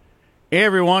Hey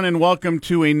everyone, and welcome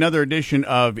to another edition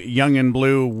of Young and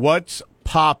Blue What's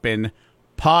Poppin'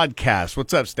 podcast.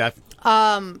 What's up, Steph?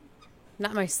 Not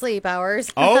my sleep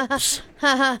hours. Oops.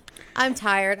 I'm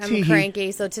tired. I'm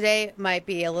cranky, so today might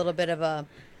be a little bit of a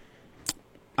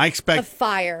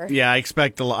fire. Yeah, I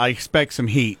expect some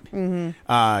heat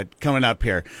coming up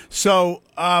here. So,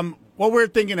 what we're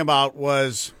thinking about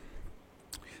was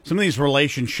some of these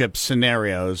relationship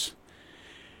scenarios.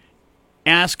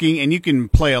 Asking, and you can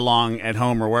play along at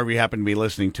home or wherever you happen to be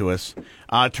listening to us,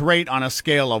 to rate on a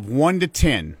scale of 1 to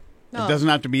 10. Oh. It doesn't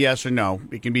have to be yes or no.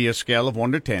 It can be a scale of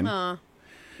 1 to 10. Well,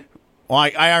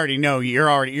 I already know you're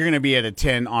going to be at a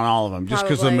 10 on all of them just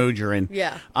because of the mood you're in.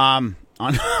 Yeah. On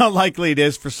how likely it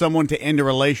is for someone to end a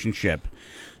relationship.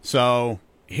 So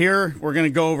here we're going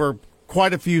to go over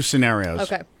quite a few scenarios.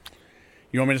 Okay.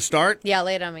 You want me to start? Yeah,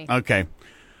 lay it on me. Okay.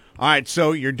 All right,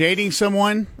 so you're dating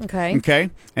someone. Okay. Okay.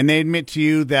 And they admit to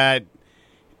you that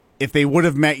if they would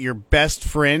have met your best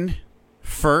friend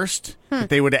first, that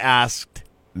they would have asked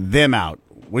them out.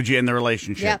 Would you end the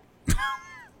relationship? Yep.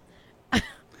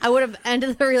 I would have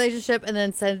ended the relationship and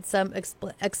then said some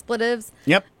expletives.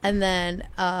 Yep. And then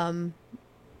gone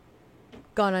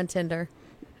on Tinder.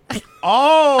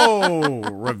 Oh,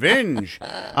 revenge.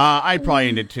 I'd probably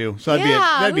end it too. So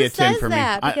that'd be a 10 for me.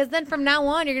 Because then from now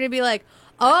on, you're going to be like,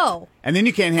 oh. And then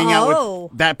you can't hang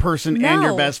out with that person and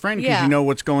your best friend because you know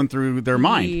what's going through their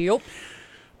mind. Yep.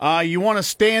 You want to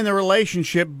stay in the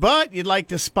relationship, but you'd like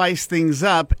to spice things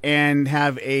up and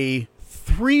have a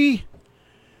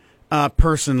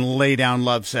 3-person lay-down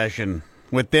love session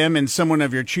with them and someone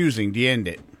of your choosing. Do you end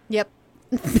it? Yep.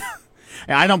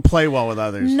 I don't play well with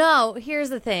others. No,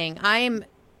 here's the thing.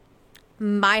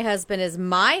 My husband is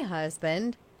my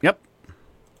husband. Yep.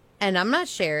 And I'm not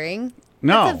sharing.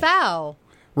 No. It's a vow.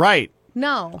 Right.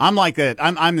 No. I'm like that.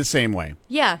 I'm the same way.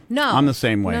 Yeah, no. I'm the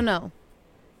same way. No.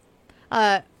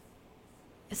 So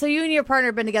you and your partner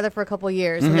have been together for a couple of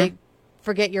years and they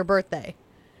forget your birthday.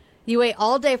 You wait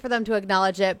all day for them to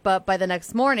acknowledge it, but by the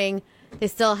next morning, they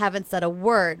still haven't said a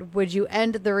word. Would you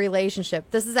end the relationship?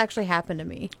 This has actually happened to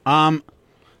me.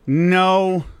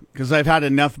 No, because I've had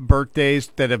enough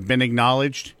birthdays that have been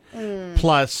acknowledged.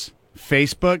 Plus,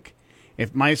 Facebook,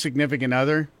 if my significant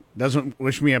other doesn't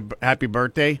wish me a happy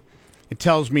birthday, it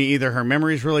tells me either her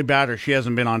memory's really bad or she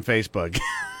hasn't been on Facebook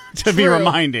to be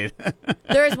reminded.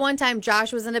 There was one time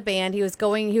Josh was in a band. He was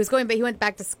going, but he went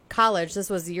back to college. This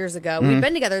was years ago. We'd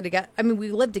been together. I mean,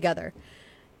 we lived together.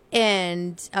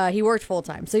 And he worked full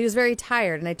time, so he was very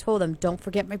tired. And I told him, "Don't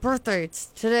forget my birthday. It's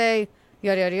today.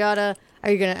 Yada yada yada.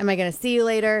 Am I gonna see you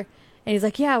later?" And he's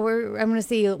like, "Yeah, I'm gonna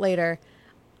see you later."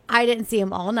 I didn't see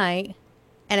him all night,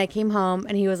 and I came home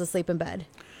and he was asleep in bed.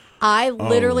 I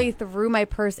literally threw my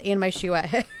purse and my shoe at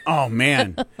him. Oh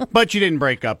man! But you didn't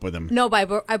break up with him. No,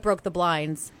 but I broke the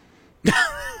blinds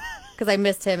because I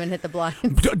missed him and hit the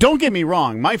blinds. Don't get me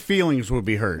wrong. My feelings would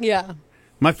be hurt. Yeah,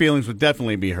 my feelings would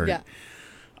definitely be hurt. Yeah.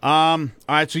 All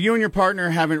right, so you and your partner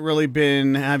haven't really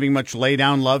been having much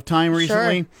lay-down love time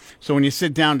recently. Sure. So when you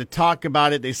sit down to talk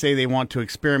about it, they say they want to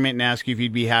experiment and ask you if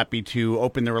you'd be happy to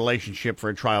open the relationship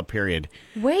for a trial period.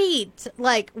 Wait,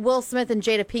 like Will Smith and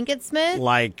Jada Pinkett Smith?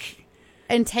 Like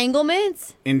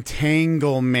entanglements?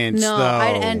 Entanglements, no, though.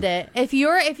 I'd end it. If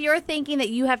you're thinking that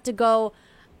you have to go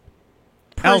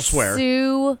elsewhere,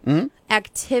 pursue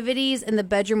activities in the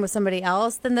bedroom with somebody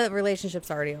else, then the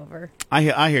relationship's already over.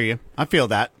 I hear you. I feel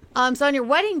that. So on your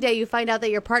wedding day, you find out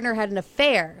that your partner had an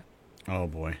affair. Oh,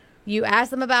 boy. You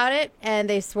ask them about it, and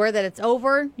they swear that it's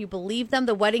over. You believe them.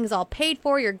 The wedding's all paid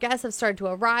for. Your guests have started to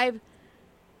arrive.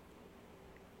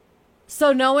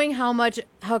 So knowing how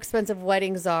expensive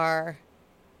weddings are,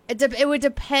 it would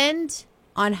depend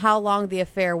on how long the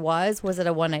affair was. Was it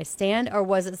a one-night stand, or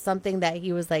was it something that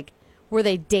he was like, were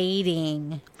they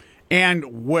dating? And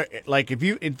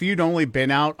if you'd only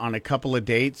been out on a couple of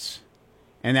dates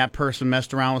and that person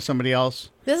messed around with somebody else?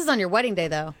 This is on your wedding day,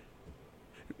 though.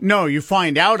 No, you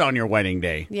find out on your wedding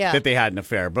day that they had an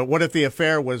affair. But what if the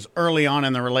affair was early on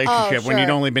in the relationship when you'd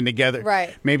only been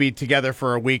together, maybe together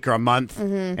for a week or a month,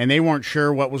 and they weren't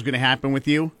sure what was going to happen with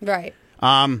you? Right.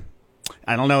 I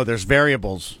don't know. There's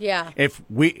variables. Yeah. If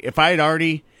I had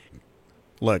already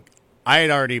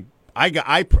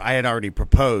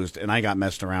proposed and I got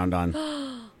messed around on.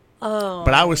 Oh.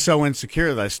 But I was so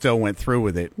insecure that I still went through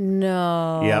with it.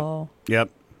 No. Yep.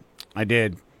 I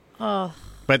did. Oh.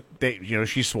 But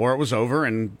she swore it was over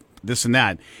and this and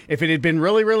that. If it had been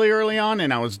really, really early on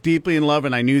and I was deeply in love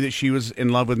and I knew that she was in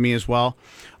love with me as well,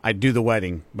 I'd do the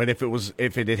wedding. But if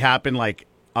it had happened like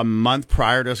a month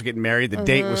prior to us getting married, the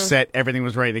date was set, everything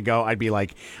was ready to go, I'd be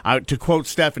like, to quote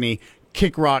Stephanie,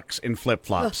 kick rocks in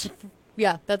flip-flops.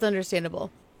 Yeah, that's understandable.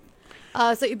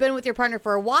 So you've been with your partner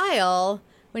for a while.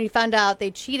 When you found out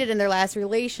they cheated in their last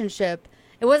relationship,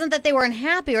 it wasn't that they were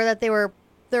unhappy or that there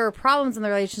were problems in the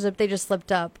relationship. They just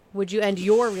slipped up. Would you end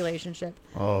your relationship?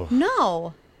 Oh.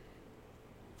 No.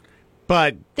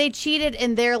 But They cheated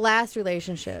in their last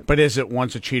relationship. But is it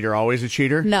once a cheater, always a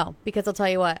cheater? No, because I'll tell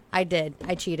you what, I did.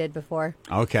 I cheated before.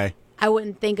 Okay. I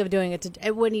wouldn't think of doing it.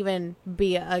 It wouldn't even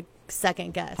be a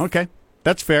second guess. Okay.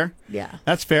 That's fair. Yeah.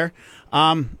 That's fair.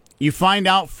 You find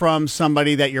out from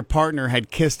somebody that your partner had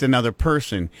kissed another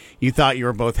person. You thought you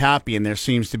were both happy, and there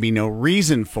seems to be no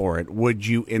reason for it. Would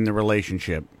you end the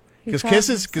relationship? Because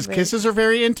kisses are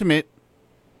very intimate.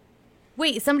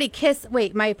 Wait,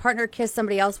 my partner kissed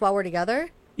somebody else while we're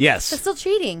together? Yes. That's still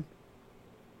cheating.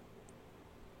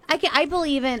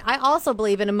 I also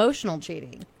believe in emotional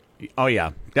cheating. Oh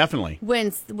yeah, definitely.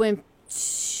 When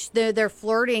they're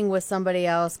flirting with somebody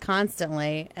else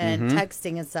constantly and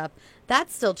texting and stuff,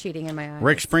 that's still cheating in my eyes.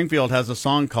 Rick Springfield has a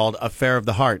song called "Affair of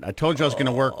the Heart." I told you I was going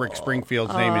to work Rick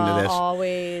Springfield's name into this.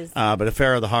 Always. But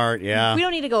 "Affair of the Heart," yeah. We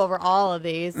don't need to go over all of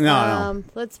these. No.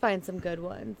 Let's find some good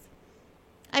ones.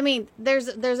 I mean, there's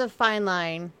a fine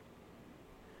line.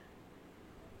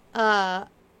 Okay.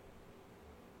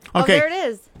 Oh, there it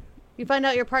is. You find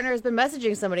out your partner has been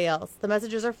messaging somebody else. The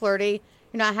messages are flirty.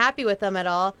 You're not happy with them at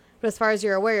all. But as far as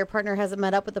you're aware, your partner hasn't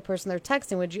met up with the person they're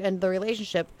texting. Would you end the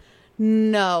relationship?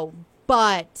 No.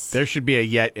 But There should be a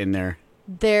yet in there.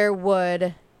 we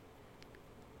would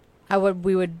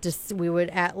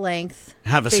at length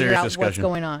Have a figure serious out discussion. what's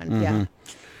going on.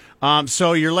 Yeah.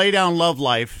 So your lay down love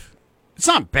life, it's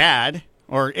not bad,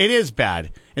 or it is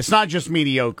bad. It's not just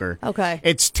mediocre. Okay.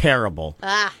 It's terrible.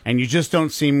 Ah. And you just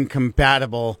don't seem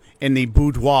compatible in the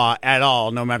boudoir at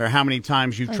all, no matter how many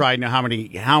times you've tried and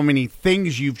how many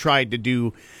things you've tried to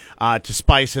do to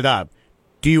spice it up.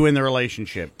 Do you in the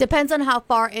relationship? Depends on how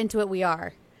far into it we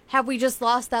are. Have we just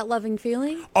lost that loving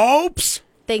feeling? Oops.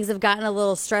 Things have gotten a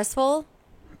little stressful.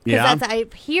 Yeah. I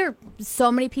hear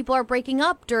so many people are breaking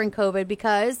up during COVID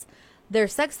because their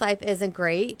sex life isn't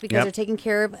great because Yep. they're taking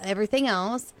care of everything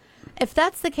else. If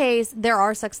that's the case, there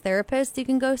are sex therapists you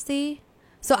can go see.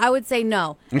 So I would say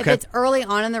no. If Okay. it's early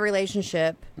on in the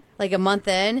relationship, like a month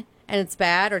in, and it's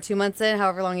bad, or 2 months in,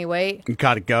 however long you wait, You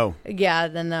got to go. yeah,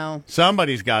 then no.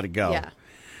 Somebody's got to go. Yeah.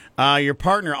 Your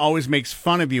partner always makes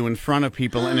fun of you in front of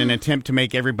people in an attempt to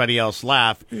make everybody else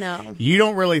laugh. No. You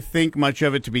don't really think much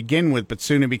of it to begin with, but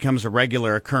soon it becomes a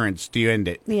regular occurrence. Do you end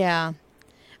it? Yeah.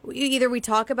 Either we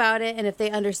talk about it, and if they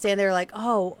understand, they're like,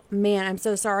 oh, man, I'm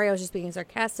so sorry. I was just being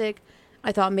sarcastic.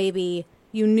 I thought maybe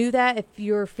you knew that. If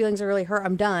your feelings are really hurt,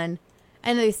 I'm done.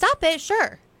 And they stop it,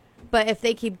 sure. But if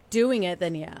they keep doing it,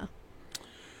 then yeah.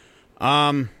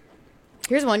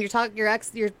 Here's one.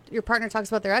 Your partner talks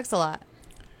about their ex a lot.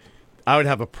 I would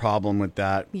have a problem with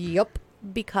that. Yep.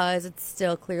 Because it's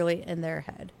still clearly in their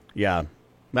head. Yeah.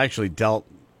 I actually dealt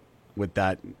with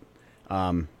that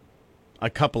a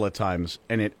couple of times,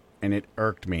 and it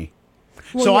irked me.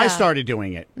 Well, so I yeah. started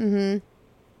doing it.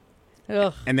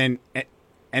 Ugh. And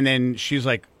then she's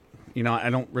like, I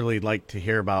don't really like to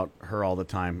hear about her all the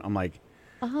time. I'm like,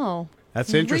 Oh.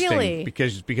 that's interesting. Really?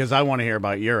 Because I want to hear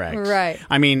about your ex. Right.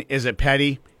 I mean, is it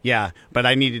petty? Yeah, but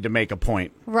I needed to make a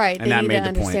point. Right. And they that need made to the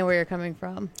understand point. where you're coming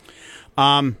from.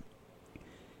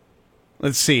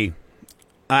 Let's see.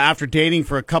 After dating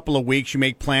for a couple of weeks, you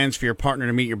make plans for your partner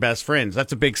to meet your best friends.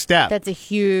 That's a big step. That's a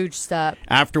huge step.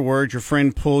 Afterwards, your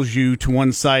friend pulls you to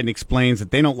one side and explains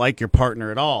that they don't like your partner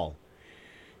at all.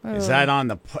 Is that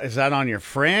on your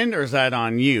friend or is that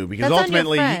on you? Because That's on your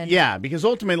ultimately, friend. because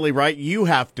ultimately, right, you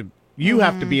have to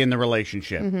be in the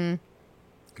relationship. Mm-hmm.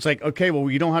 It's like, okay, well,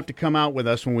 you don't have to come out with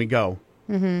us when we go.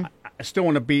 Mm-hmm. I still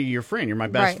want to be your friend. You're my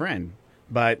best Right. friend,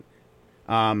 but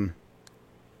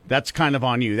that's kind of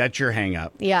on you. That's your hang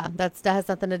up. Yeah, that has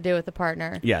nothing to do with the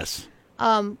partner. Yes.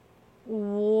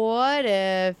 What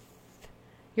if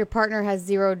your partner has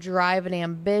zero drive and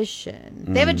ambition?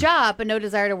 They have a job, but no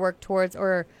desire to work towards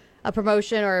or a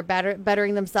promotion or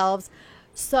bettering themselves.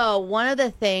 So one of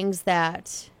the things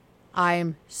that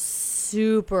I'm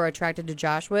super attracted to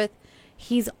Josh with,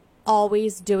 he's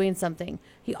always doing something.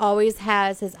 He always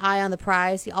has his eye on the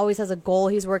prize. He always has a goal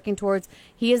he's working towards.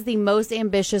 He is the most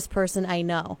ambitious person I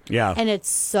know. Yeah. And it's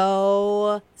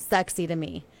so sexy to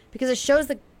me because it shows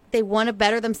that they want to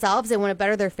better themselves. They want to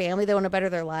better their family. They want to better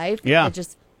their life. Yeah.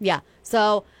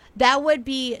 So that would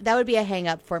be a hang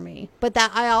up for me. But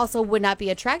that I also would not be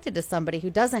attracted to somebody who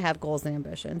doesn't have goals and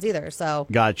ambitions either. So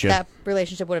Gotcha. that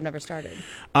relationship would have never started.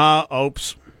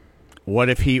 Oops. What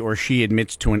if he or she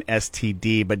admits to an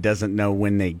STD but doesn't know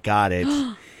when they got it?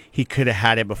 He could have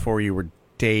had it before you were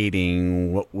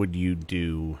dating. What would you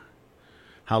do?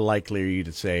 How likely are you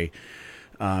to say,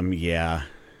 Yeah,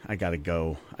 I gotta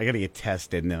go. I gotta get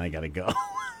tested, and then I gotta go.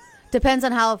 Depends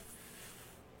on how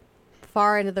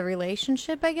far into the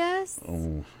relationship, I guess.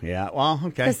 Oh, yeah. Well,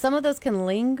 okay. Because some of those can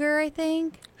linger, I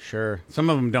think. Sure. Some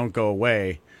of them don't go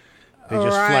away. They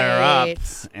just flare up,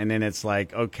 Right. and then it's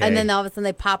like, okay. And then all of a sudden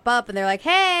they pop up and they're like,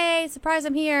 "Hey, surprise,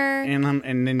 I'm here." and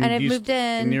then I've you moved in.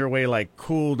 and you're away like,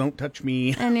 cool, don't touch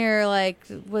me. And you're like,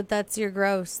 "What? That's your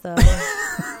gross, though."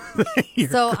 You're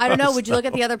So I don't know. gross, Would you look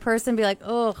at though. the other person and be like,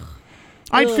 "Ugh"?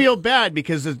 I'd Ugh. feel bad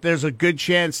because there's a good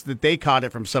chance that they caught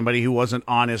it from somebody who wasn't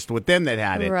honest with them that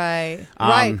had it. Right.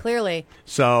 Right. Clearly.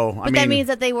 So, But that means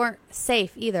that they weren't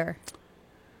safe either.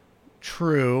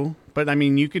 true. But I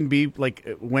mean, you can be like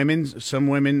some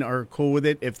women are cool with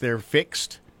it if they're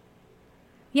fixed.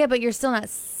 Yeah, but you're still not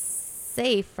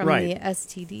safe from Right. the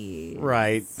STD.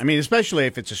 Right. I mean, especially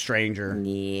if it's a stranger.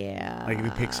 Yeah. Like if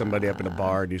you pick somebody up in a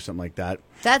bar, do something like that.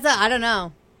 I don't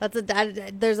know.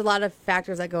 There's a lot of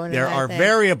factors that go into There that. are I think.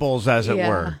 variables, as it Yeah.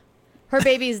 were. Her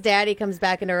baby's daddy comes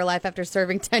back into her life after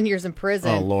serving 10 years in prison.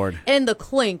 Oh, Lord. In the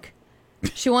clink.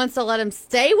 She wants to let him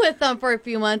stay with them for a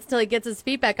few months till he gets his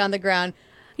feet back on the ground.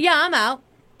 Yeah, I'm out.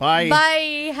 Bye.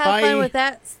 Bye. Have Bye. fun with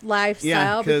that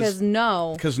lifestyle because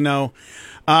no. Because no.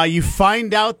 You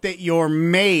find out that your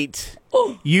mate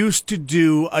used to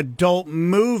do adult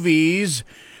movies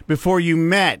before you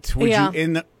met. Would Yeah. you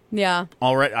in the Yeah.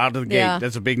 all right out of the gate? Yeah.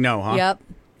 That's a big no, huh? Yep.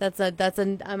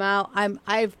 I'm out.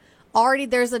 I've already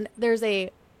there's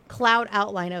a cloud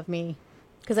outline of me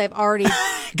because I've already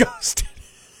Ghost.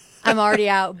 I'm already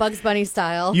out Bugs Bunny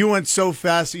style. You went so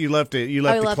fast that you left it. You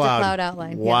I left the left the cloud. cloud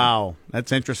outline, yeah. Wow,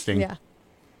 that's interesting. Yeah.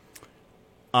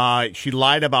 She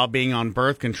lied about being on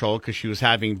birth control because she was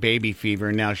having baby fever,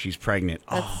 and now she's pregnant.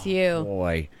 That's Oh, you.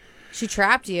 boy, She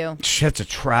trapped you. that's a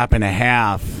trap and a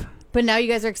half. But now you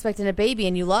guys are expecting a baby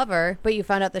and you love her, but you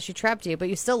found out that she trapped you, but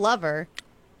you still love her.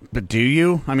 But do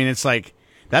you? I mean, it's like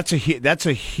that's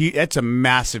a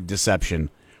massive deception.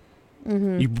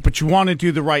 Mm-hmm. But you want to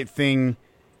do the right thing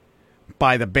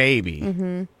by the baby,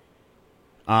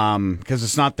 because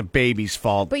it's not the baby's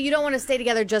fault. But you don't want to stay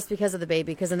together just because of the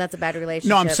baby, because then that's a bad relationship.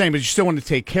 No, I'm saying, but you still want to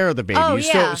take care of the baby. Oh, you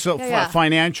yeah. Still, Yeah.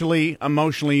 financially,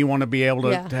 emotionally, you want to be able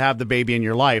to, Yeah. to have the baby in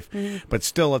your life. Mm-hmm. But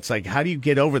still, it's like, how do you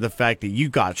get over the fact that you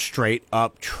got straight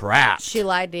up trapped? She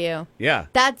lied to you. Yeah.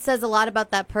 That says a lot about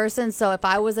that person, so if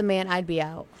I was a man, I'd be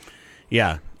out.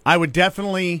 Yeah. I would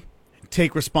definitely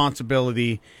take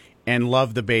responsibility and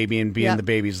love the baby and be in Yep. the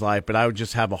baby's life, but I would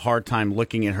just have a hard time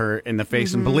looking at her in the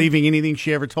face and believing anything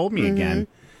she ever told me again.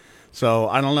 So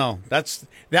I don't know. That's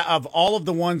that of all of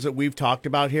the ones that we've talked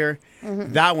about here,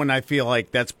 that one I feel like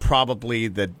that's probably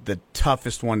the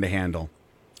toughest one to handle.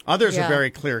 Others are Yeah. very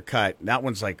clear cut. That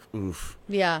one's like, oof.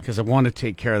 Yeah. Because I want to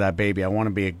take care of that baby. I want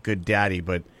to be a good daddy,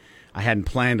 but I hadn't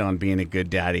planned on being a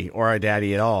good daddy or a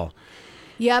daddy at all.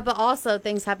 Yeah, but also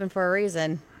things happen for a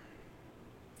reason.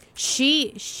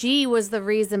 She was the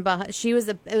reason behind. It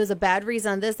was a bad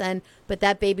reason on this end, but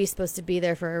that baby's supposed to be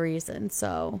there for a reason.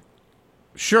 So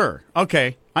Sure.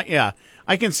 Okay. Yeah,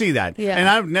 I can see that. Yeah. And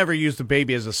I've never used the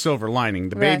baby as a silver lining.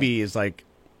 The Right. baby is like,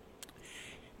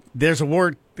 there's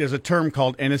a term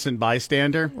called innocent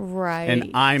bystander. right,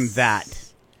 And I'm that.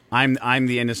 I'm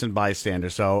the innocent bystander,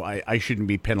 so I shouldn't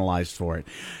be penalized for it.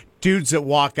 Dudes that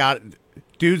walk out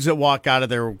of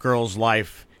their girl's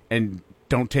life and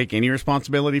don't take any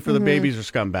responsibility for the babies are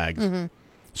scumbags.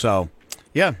 So,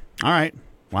 yeah. All right.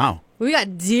 Wow. We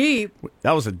got deep.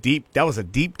 That was a deep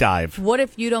dive. What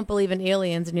if you don't believe in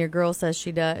aliens and your girl says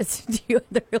she does? Do you have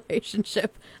the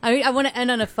relationship? I mean, I want to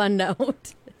end on a fun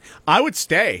note. I would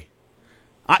stay.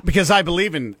 Because I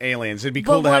believe in aliens. It'd be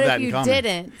cool But to have what that if in you common.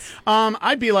 didn't?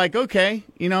 I'd be like, okay,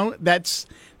 that's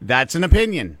an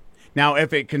opinion. Now,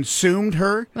 if it consumed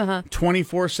her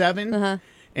 24/7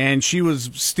 and she was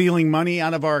stealing money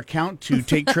out of our account to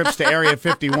take trips to Area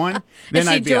 51, then And she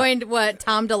I'd be out. joined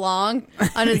Tom DeLonge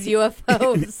on his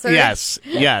UFO search.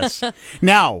 Yes.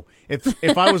 Now,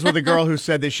 if I was with a girl who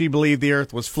said that she believed the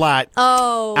Earth was flat,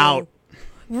 Oh, out.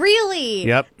 Really?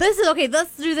 Yep. This is okay.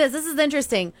 Let's do this. This is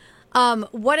interesting.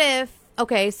 What if?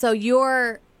 Okay, so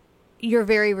you're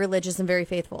very religious and very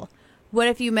faithful. What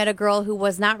if you met a girl who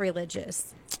was not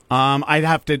religious? I'd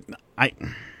have to.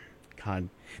 God,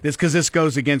 this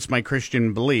goes against my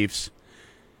Christian beliefs.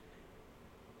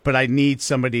 But I need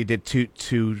somebody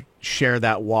to share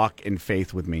that walk in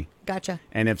faith with me. Gotcha.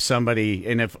 And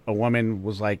if a woman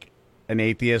was like an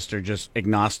atheist or just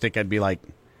agnostic, I'd be like,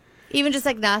 Even just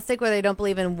agnostic, where they don't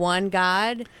believe in one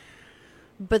God,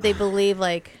 but they believe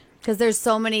because there's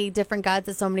so many different gods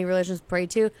that so many religions pray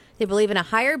to. They believe in a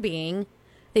higher being.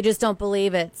 They just don't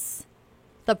believe it's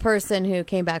the person who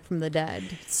came back from the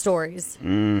dead. Stories.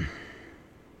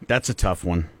 That's a tough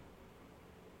one.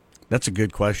 That's a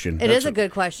good question. It is a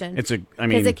good question. I mean,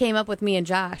 because it came up with me and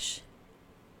Josh.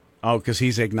 Oh, because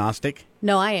he's agnostic?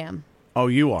 No, I am. Oh,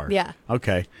 you are? Yeah.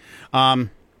 Okay. I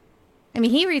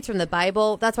mean, he reads from the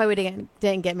Bible. That's why we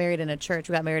didn't get married in a church.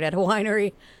 We got married at a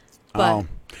winery. But,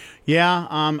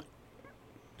 yeah.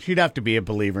 She'd have to be a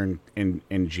believer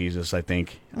in Jesus, I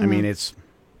think. I mean, it's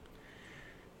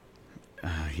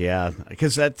yeah,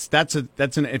 because that's an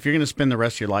if you're going to spend the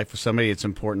rest of your life with somebody, it's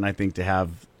important, I think, to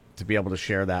be able to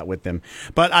share that with them.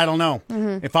 But I don't know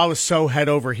if I was so head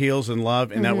over heels in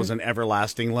love, and that was an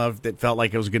everlasting love that felt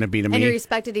like it was going to be to me. And you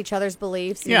respected each other's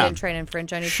beliefs. And you didn't try to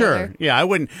infringe on each other. Yeah,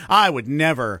 I would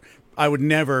never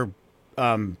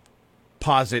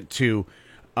posit to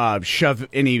shove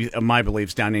any of my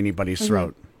beliefs down anybody's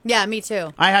throat. Yeah, me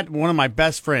too. I had one of my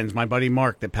best friends, my buddy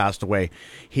Mark, that passed away.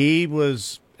 He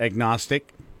was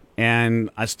agnostic,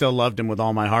 and I still loved him with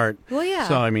all my heart. Well, yeah.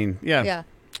 So, I mean, yeah. Yeah.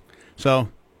 So,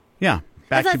 yeah,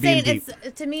 back to being deep.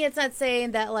 To me, it's not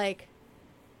saying that, like,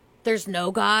 there's no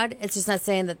God. It's just not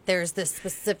saying that there's this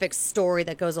specific story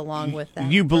that goes along with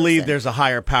that. You believe person. there's a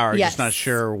higher power, Yes. just not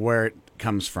sure where it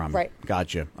comes from. Right.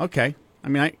 Gotcha. Okay. I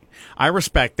mean, I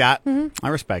respect that. I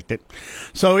respect it.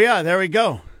 So, yeah, there we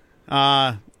go.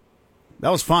 That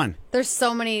was fun. There's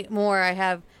so many more I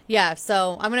have. Yeah,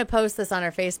 so I'm going to post this on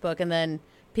our Facebook, and then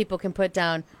people can put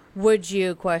down would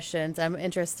you questions. I'm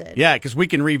interested. Yeah, because we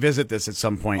can revisit this at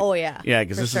some point. Oh, yeah. Yeah,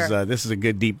 because this is a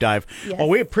good deep dive. Yes. Well,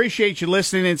 we appreciate you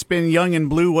listening. It's been Young and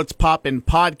Blue, What's Poppin'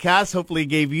 podcast. Hopefully it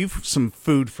gave you some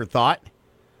food for thought.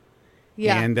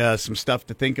 Yeah. And some stuff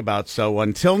to think about. So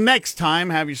until next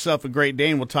time, have yourself a great day,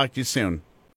 and we'll talk to you soon.